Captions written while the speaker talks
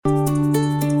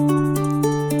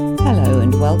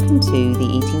and welcome to the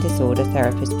Eating Disorder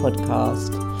Therapist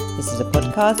podcast. This is a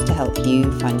podcast to help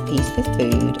you find peace with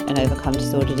food and overcome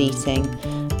disordered eating.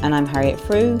 And I'm Harriet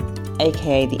Frew,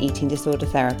 aka the Eating Disorder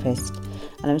Therapist.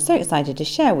 And I'm so excited to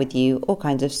share with you all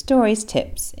kinds of stories,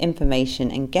 tips, information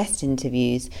and guest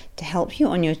interviews to help you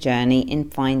on your journey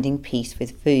in finding peace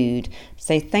with food.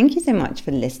 So thank you so much for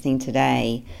listening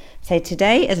today. So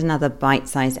today is another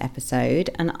bite-sized episode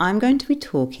and I'm going to be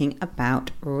talking about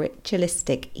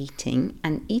ritualistic eating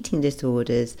and eating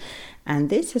disorders. And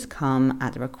this has come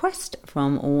at the request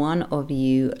from one of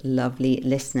you lovely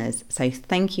listeners. So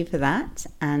thank you for that.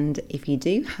 And if you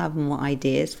do have more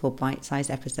ideas for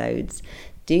bite-sized episodes,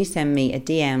 do send me a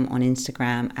DM on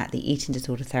Instagram at the Eating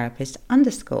Disorder Therapist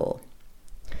 _.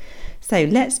 So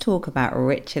let's talk about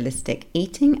ritualistic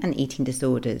eating and eating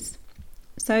disorders.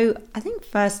 So I think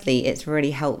firstly, it's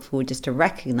really helpful just to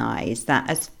recognize that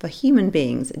as for human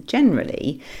beings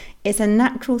generally, it's a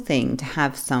natural thing to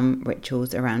have some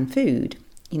rituals around food.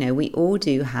 You know, we all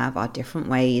do have our different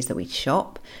ways that we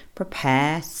shop,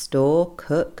 prepare, store,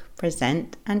 cook,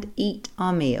 present and eat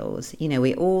our meals. You know,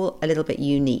 we're all a little bit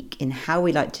unique in how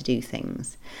we like to do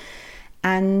things.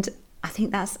 And I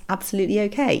think that's absolutely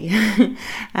okay.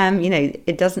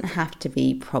 It doesn't have to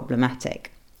be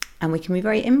problematic. And we can be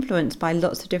very influenced by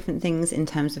lots of different things in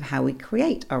terms of how we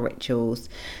create our rituals.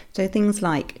 So things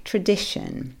like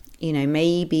tradition,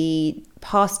 maybe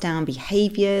passed down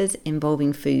behaviours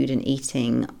involving food and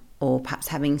eating, or perhaps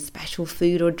having special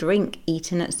food or drink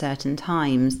eaten at certain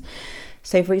times.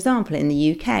 So for example, in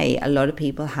the UK, a lot of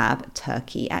people have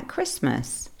turkey at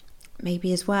Christmas.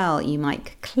 Maybe as well, you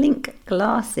might clink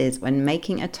glasses when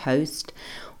making a toast,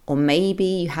 or maybe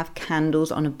you have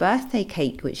candles on a birthday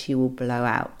cake which you will blow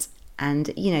out.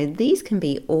 And, these can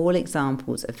be all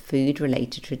examples of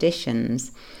food-related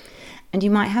traditions. And you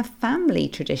might have family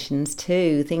traditions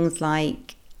too. Things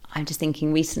like, I'm just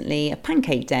thinking recently, a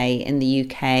pancake day in the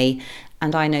UK.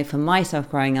 And I know for myself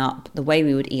growing up, the way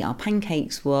we would eat our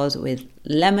pancakes was with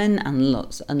lemon and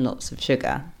lots of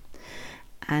sugar.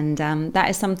 And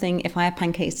that is something, if I have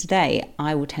pancakes today,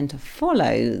 I will tend to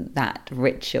follow that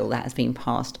ritual that has been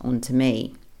passed on to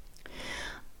me.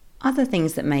 Other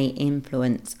things that may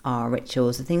influence our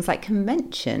rituals are things like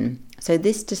convention. So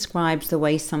this describes the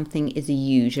way something is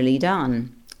usually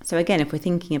done. So again, if we're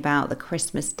thinking about the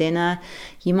Christmas dinner,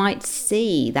 you might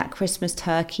see that Christmas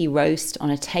turkey roast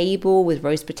on a table with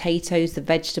roast potatoes, the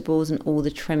vegetables and all the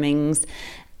trimmings.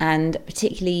 And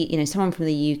particularly, someone from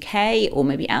the UK or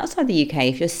maybe outside the UK,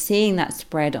 if you're seeing that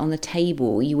spread on the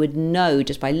table, you would know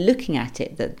just by looking at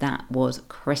it that was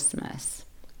Christmas.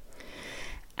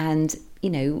 And,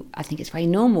 I think it's very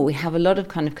normal. We have a lot of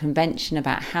kind of convention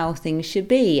about how things should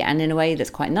be, and in a way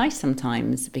that's quite nice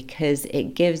sometimes because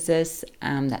it gives us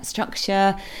that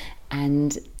structure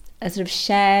and a sort of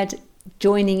shared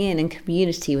joining in and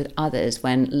community with others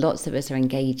when lots of us are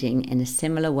engaging in a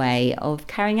similar way of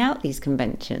carrying out these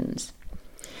conventions.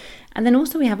 And then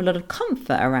also we have a lot of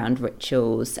comfort around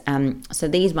rituals. So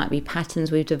these might be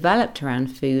patterns we've developed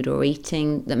around food or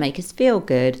eating that make us feel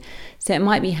good. So it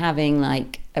might be having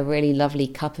like a really lovely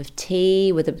cup of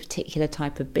tea with a particular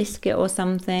type of biscuit or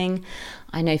something.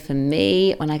 I know for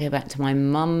me, when I go back to my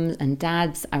mum and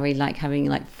dad's, I really like having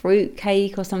like fruit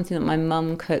cake or something that my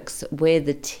mum cooks with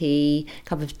a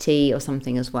cup of tea or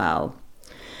something as well.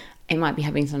 It might be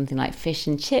having something like fish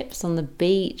and chips on the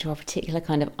beach, or a particular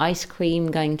kind of ice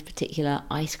cream, going to a particular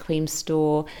ice cream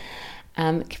store.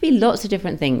 It could be lots of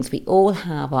different things. We all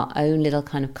have our own little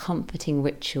kind of comforting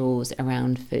rituals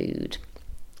around food.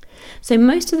 So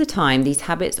most of the time, these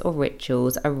habits or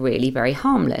rituals are really very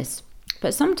harmless.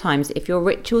 But sometimes if your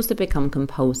rituals have become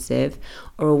compulsive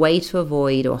or a way to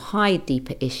avoid or hide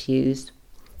deeper issues,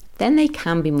 then they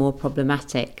can be more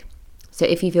problematic. So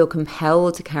if you feel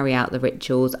compelled to carry out the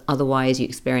rituals, otherwise you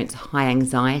experience high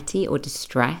anxiety or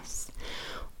distress,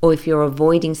 or if you're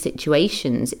avoiding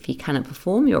situations, if you cannot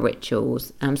perform your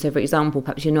rituals. So for example,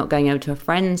 perhaps you're not going over to a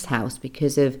friend's house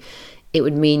because it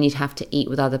would mean you'd have to eat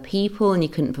with other people and you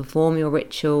couldn't perform your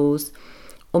rituals.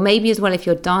 Or maybe as well, if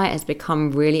your diet has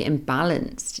become really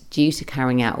imbalanced due to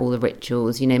carrying out all the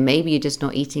rituals, maybe you're just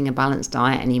not eating a balanced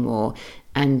diet anymore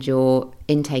and your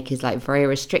intake is like very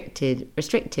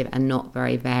restrictive and not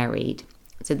very varied.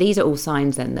 So these are all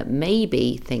signs then that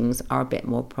maybe things are a bit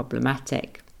more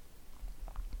problematic.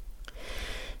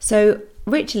 So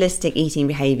ritualistic eating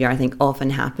behaviour, I think, often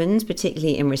happens,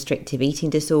 particularly in restrictive eating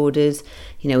disorders.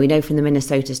 We know from the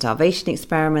Minnesota starvation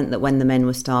experiment that when the men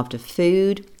were starved of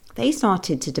food, they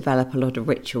started to develop a lot of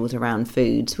rituals around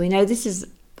food. So we know this is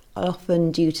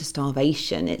often due to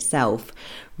starvation itself,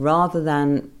 rather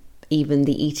than even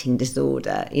the eating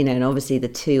disorder, and obviously the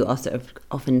two are sort of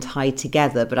often tied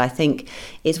together. But I think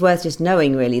it's worth just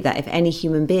knowing really that if any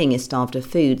human being is starved of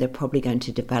food, they're probably going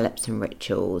to develop some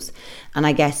rituals. And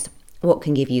I guess what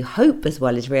can give you hope as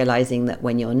well is realizing that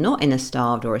when you're not in a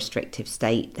starved or restrictive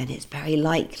state, then it's very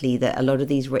likely that a lot of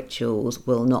these rituals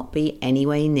will not be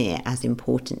anywhere near as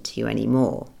important to you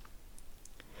anymore.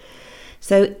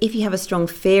 So if you have a strong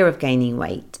fear of gaining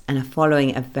weight and are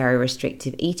following a very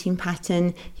restrictive eating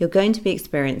pattern, you're going to be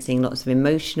experiencing lots of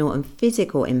emotional and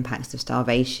physical impacts of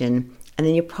starvation. And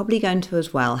then you're probably going to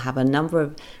as well have a number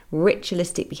of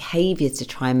ritualistic behaviours to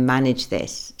try and manage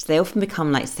this. So they often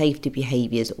become like safety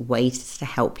behaviours, ways to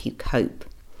help you cope.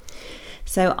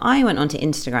 So I went onto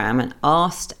Instagram and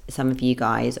asked some of you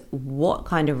guys, what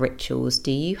kind of rituals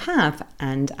do you have?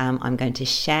 And I'm going to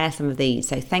share some of these.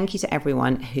 So thank you to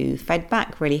everyone who fed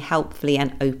back really helpfully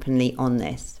and openly on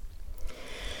this.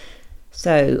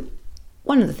 So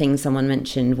one of the things someone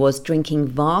mentioned was drinking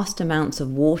vast amounts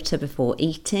of water before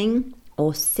eating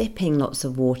or sipping lots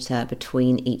of water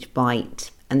between each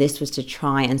bite. And this was to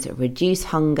try and sort of reduce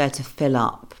hunger to fill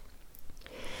up.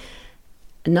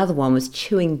 Another one was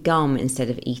chewing gum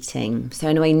instead of eating. So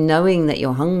in a way, knowing that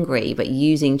you're hungry, but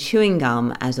using chewing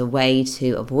gum as a way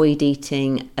to avoid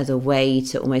eating, as a way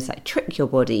to almost like trick your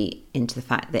body into the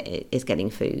fact that it is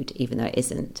getting food, even though it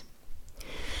isn't.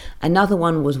 Another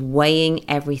one was weighing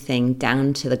everything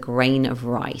down to the grain of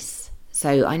rice.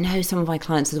 So I know some of my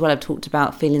clients as well have talked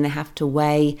about feeling they have to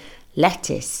weigh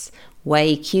lettuce,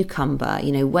 weigh cucumber,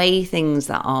 weigh things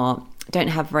that don't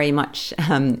have very much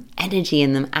energy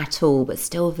in them at all, but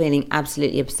still feeling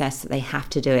absolutely obsessed that they have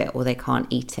to do it or they can't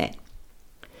eat it.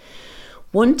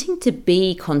 Wanting to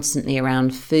be constantly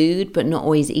around food, but not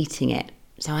always eating it.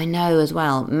 So I know as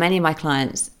well, many of my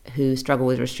clients who struggle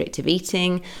with restrictive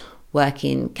eating work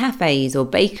in cafes or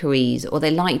bakeries, or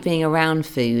they like being around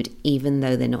food, even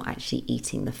though they're not actually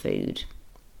eating the food.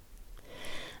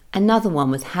 Another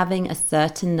one was having a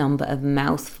certain number of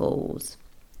mouthfuls.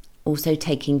 Also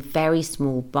taking very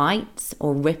small bites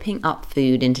or ripping up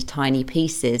food into tiny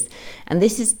pieces. And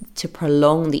this is to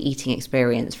prolong the eating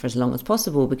experience for as long as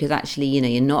possible, because actually,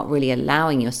 you're not really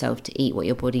allowing yourself to eat what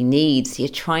your body needs. So you're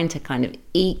trying to kind of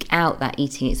eke out that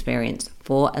eating experience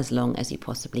for as long as you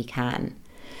possibly can.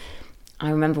 I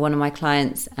remember one of my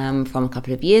clients from a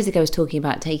couple of years ago was talking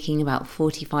about taking about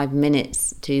 45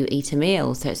 minutes to eat a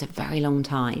meal. So it's a very long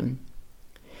time.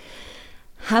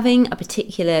 Having a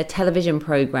particular television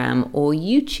program or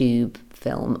YouTube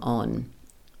film on.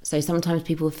 So sometimes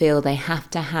people feel they have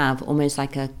to have almost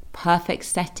like a perfect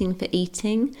setting for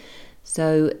eating.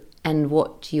 And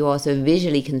what you are so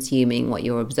visually consuming, what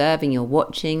you're observing, you're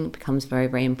watching becomes very,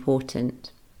 very important.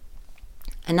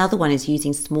 Another one is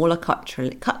using smaller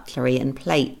cutlery and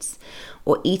plates,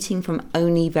 or eating from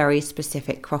only very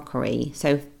specific crockery.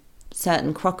 So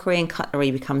certain crockery and cutlery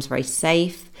becomes very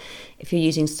safe. If you're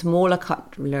using smaller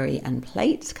cutlery and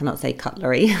plates, cannot say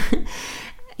cutlery,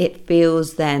 it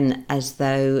feels then as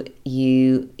though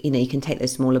you can take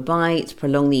those smaller bites,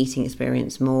 prolong the eating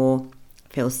experience more,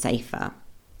 feels safer.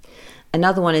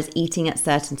 Another one is eating at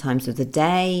certain times of the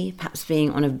day, perhaps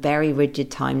being on a very rigid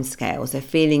time scale. So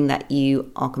feeling that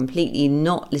you are completely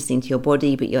not listening to your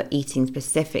body, but you're eating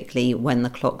specifically when the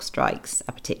clock strikes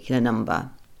a particular number.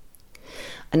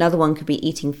 Another one could be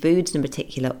eating foods in a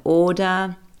particular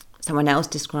order. Someone else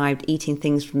described eating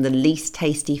things from the least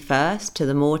tasty first to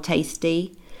the more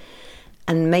tasty,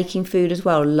 and making food as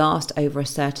well last over a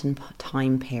certain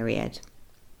time period.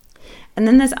 And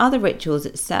then there's other rituals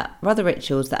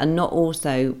that are not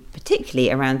also particularly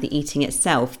around the eating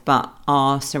itself, but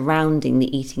are surrounding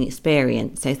the eating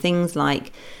experience. So things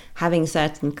like having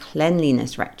certain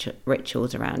cleanliness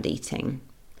rituals around eating.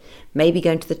 Maybe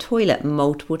going to the toilet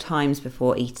multiple times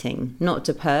before eating, not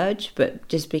to purge, but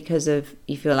just because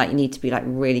you feel like you need to be like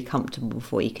really comfortable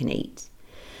before you can eat.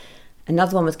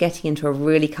 Another one was getting into a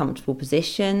really comfortable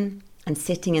position and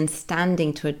sitting and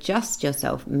standing to adjust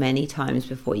yourself many times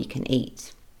before you can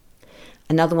eat.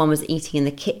 Another one was eating in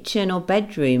the kitchen or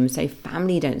bedroom so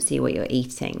family don't see what you're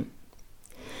eating.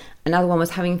 Another one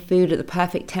was having food at the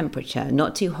perfect temperature,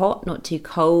 not too hot, not too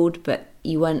cold, but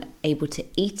you weren't able to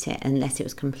eat it unless it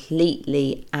was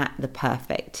completely at the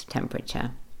perfect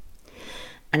temperature.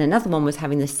 And another one was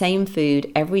having the same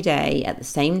food every day at the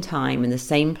same time in the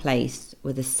same place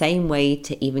with the same way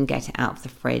to even get it out of the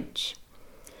fridge.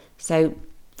 So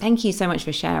thank you so much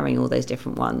for sharing all those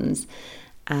different ones.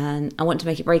 And I want to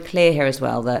make it very clear here as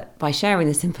well that by sharing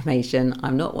this information,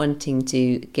 I'm not wanting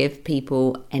to give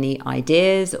people any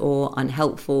ideas or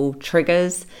unhelpful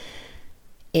triggers.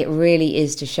 It really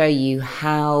is to show you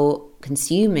how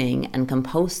consuming and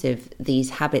compulsive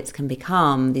these habits can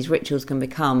become, these rituals can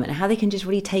become, and how they can just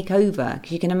really take over.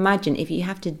 Because you can imagine if you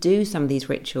have to do some of these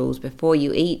rituals before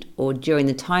you eat or during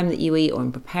the time that you eat or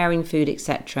in preparing food,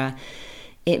 etc.,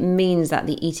 it means that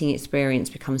the eating experience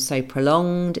becomes so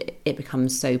prolonged, it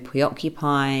becomes so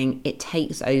preoccupying, it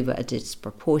takes over a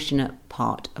disproportionate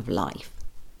part of life.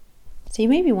 So you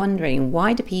may be wondering,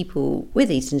 why do people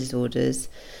with eating disorders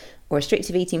or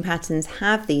restrictive eating patterns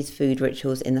have these food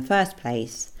rituals in the first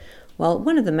place? Well,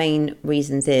 one of the main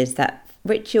reasons is that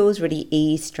rituals really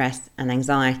ease stress and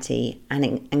anxiety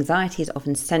is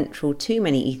often central to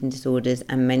many eating disorders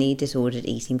and many disordered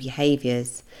eating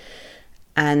behaviours.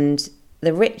 And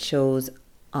the rituals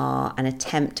are an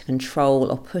attempt to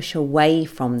control or push away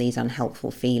from these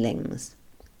unhelpful feelings.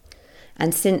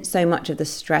 And since so much of the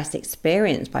stress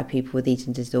experienced by people with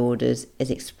eating disorders is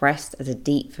expressed as a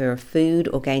deep fear of food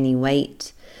or gaining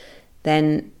weight,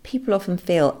 then people often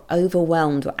feel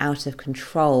overwhelmed or out of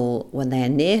control when they are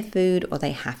near food or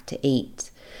they have to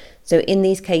eat. So in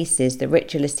these cases, the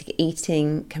ritualistic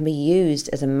eating can be used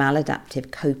as a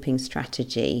maladaptive coping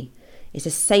strategy. It's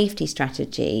a safety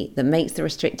strategy that makes the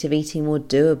restrictive eating more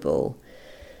doable.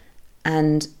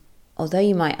 And although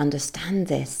you might understand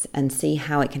this and see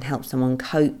how it can help someone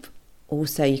cope,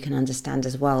 also you can understand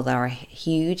as well there are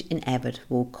huge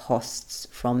inevitable costs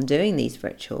from doing these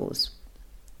rituals.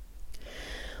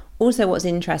 Also, what's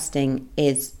interesting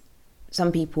is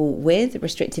some people with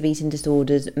restrictive eating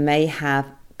disorders may have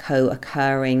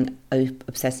co-occurring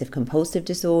obsessive compulsive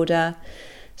disorder.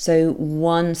 So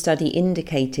one study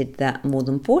indicated that more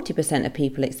than 40% of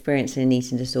people experiencing an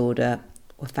eating disorder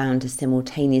were found to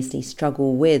simultaneously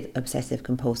struggle with obsessive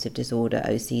compulsive disorder,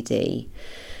 OCD.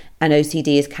 And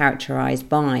OCD is characterised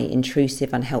by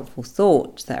intrusive, unhelpful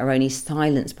thoughts that are only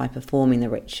silenced by performing the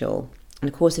ritual. And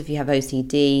of course, if you have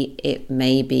OCD, it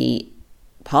may be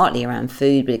partly around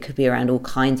food, but it could be around all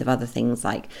kinds of other things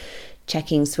like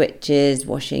checking switches,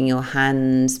 washing your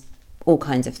hands, all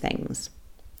kinds of things.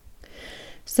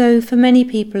 So for many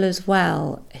people as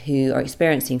well who are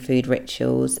experiencing food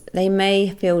rituals, they may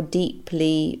feel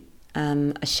deeply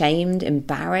ashamed,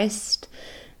 embarrassed,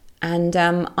 and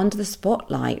under the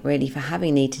spotlight really for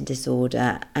having an eating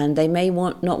disorder, and they may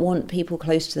not want people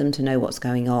close to them to know what's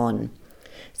going on.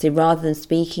 So rather than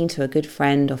speaking to a good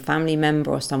friend or family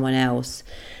member or someone else,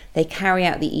 they carry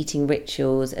out the eating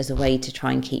rituals as a way to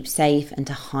try and keep safe and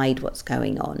to hide what's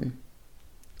going on.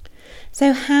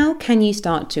 So how can you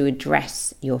start to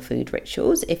address your food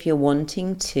rituals if you're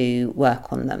wanting to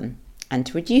work on them and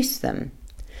to reduce them?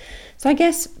 So I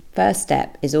guess first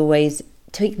step is always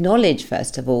to acknowledge,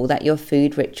 first of all, that your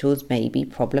food rituals may be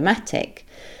problematic,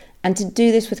 and to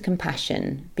do this with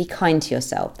compassion. Be kind to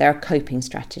yourself. They're a coping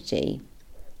strategy.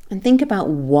 And think about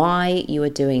why you are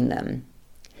doing them.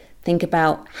 Think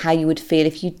about how you would feel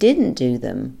if you didn't do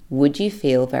them. Would you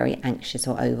feel very anxious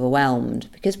or overwhelmed?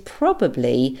 Because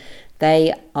probably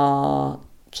they are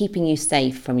keeping you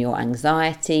safe from your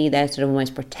anxiety. They're sort of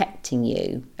almost protecting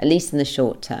you, at least in the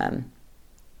short term.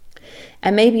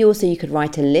 And maybe also you could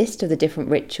write a list of the different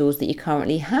rituals that you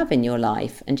currently have in your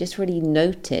life and just really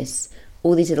notice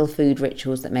all these little food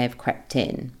rituals that may have crept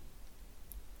in.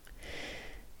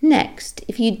 Next,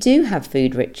 if you do have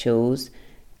food rituals,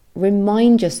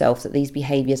 remind yourself that these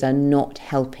behaviours are not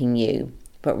helping you,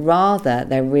 but rather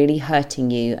they're really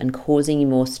hurting you and causing you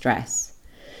more stress.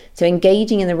 So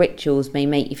engaging in the rituals may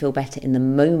make you feel better in the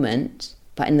moment,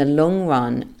 but in the long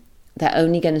run, they're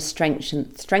only going to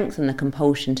strengthen the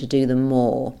compulsion to do them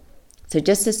more. So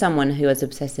just as someone who has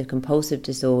obsessive compulsive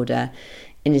disorder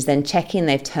and is then checking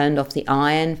they've turned off the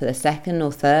iron for the second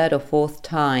or third or fourth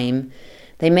time,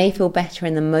 they may feel better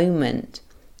in the moment,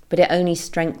 but it only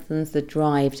strengthens the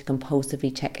drive to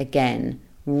compulsively check again,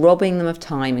 robbing them of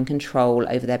time and control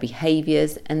over their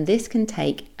behaviours, and this can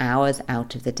take hours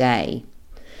out of the day.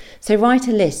 So write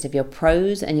a list of your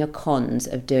pros and your cons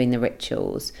of doing the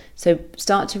rituals. So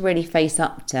start to really face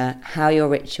up to how your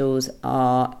rituals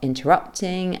are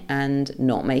interrupting and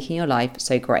not making your life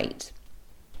so great.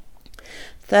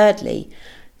 Thirdly,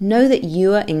 know that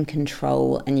you are in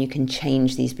control and you can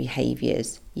change these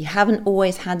behaviours. You haven't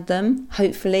always had them.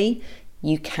 Hopefully,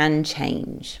 you can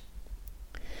change.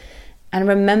 And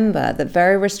remember that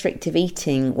very restrictive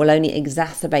eating will only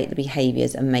exacerbate the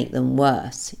behaviours and make them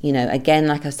worse. Again,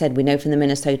 like I said, we know from the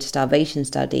Minnesota starvation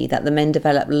study that the men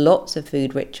developed lots of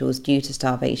food rituals due to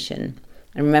starvation.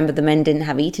 And remember, the men didn't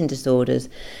have eating disorders,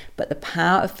 but the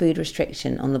power of food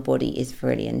restriction on the body is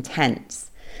really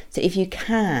intense. So if you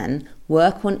can,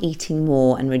 work on eating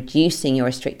more and reducing your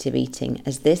restrictive eating,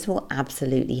 as this will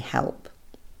absolutely help.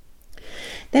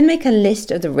 Then make a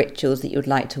list of the rituals that you would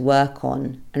like to work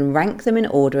on and rank them in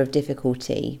order of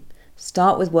difficulty.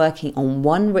 Start with working on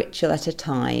one ritual at a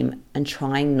time and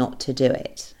trying not to do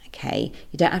it. Okay,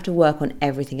 you don't have to work on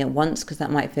everything at once because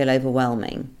that might feel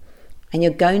overwhelming. And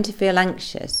you're going to feel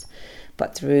anxious,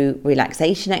 but through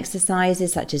relaxation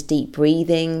exercises such as deep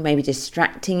breathing, maybe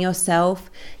distracting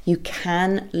yourself, you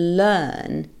can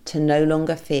learn to no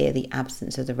longer fear the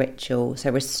absence of the ritual,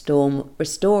 so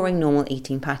restoring normal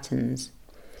eating patterns.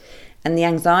 And the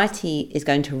anxiety is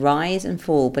going to rise and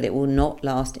fall, but it will not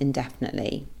last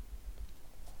indefinitely.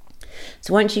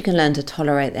 So once you can learn to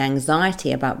tolerate the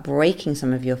anxiety about breaking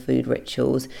some of your food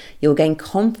rituals, you'll gain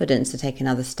confidence to take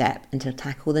another step and to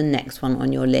tackle the next one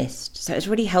on your list. So it's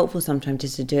really helpful sometimes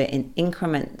just to do it in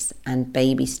increments and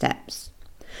baby steps.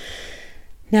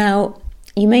 Now,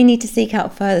 you may need to seek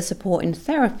out further support in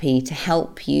therapy to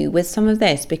help you with some of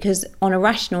this, because on a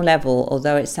rational level,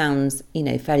 although it sounds,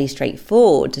 fairly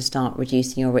straightforward to start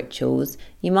reducing your rituals,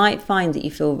 you might find that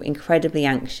you feel incredibly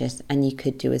anxious and you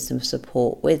could do with some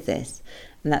support with this.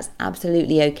 And that's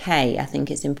absolutely okay. I think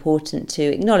it's important to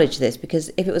acknowledge this, because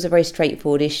if it was a very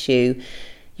straightforward issue,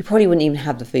 you probably wouldn't even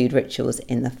have the food rituals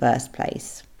in the first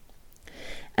place.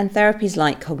 And therapies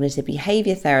like cognitive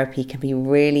behaviour therapy can be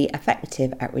really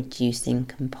effective at reducing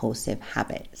compulsive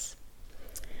habits.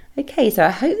 Okay, so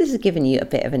I hope this has given you a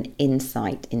bit of an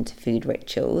insight into food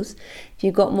rituals. If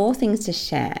you've got more things to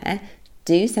share,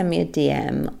 do send me a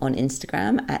DM on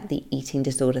Instagram at the Eating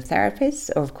Disorder Therapist,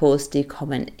 or of course do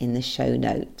comment in the show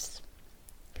notes.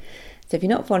 So if you're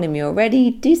not following me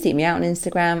already, do seek me out on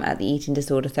Instagram at the Eating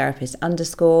Disorder Therapist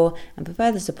 _ and for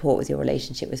further support with your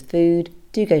relationship with food,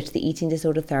 do go to the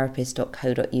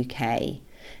eatingdisordertherapist.co.uk.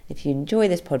 If you enjoy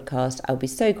this podcast, I'll be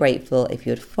so grateful if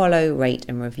you would follow, rate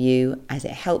and review, as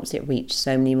it helps it reach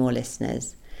so many more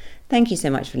listeners. Thank you so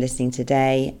much for listening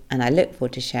today, and I look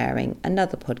forward to sharing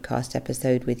another podcast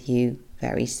episode with you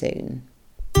very soon.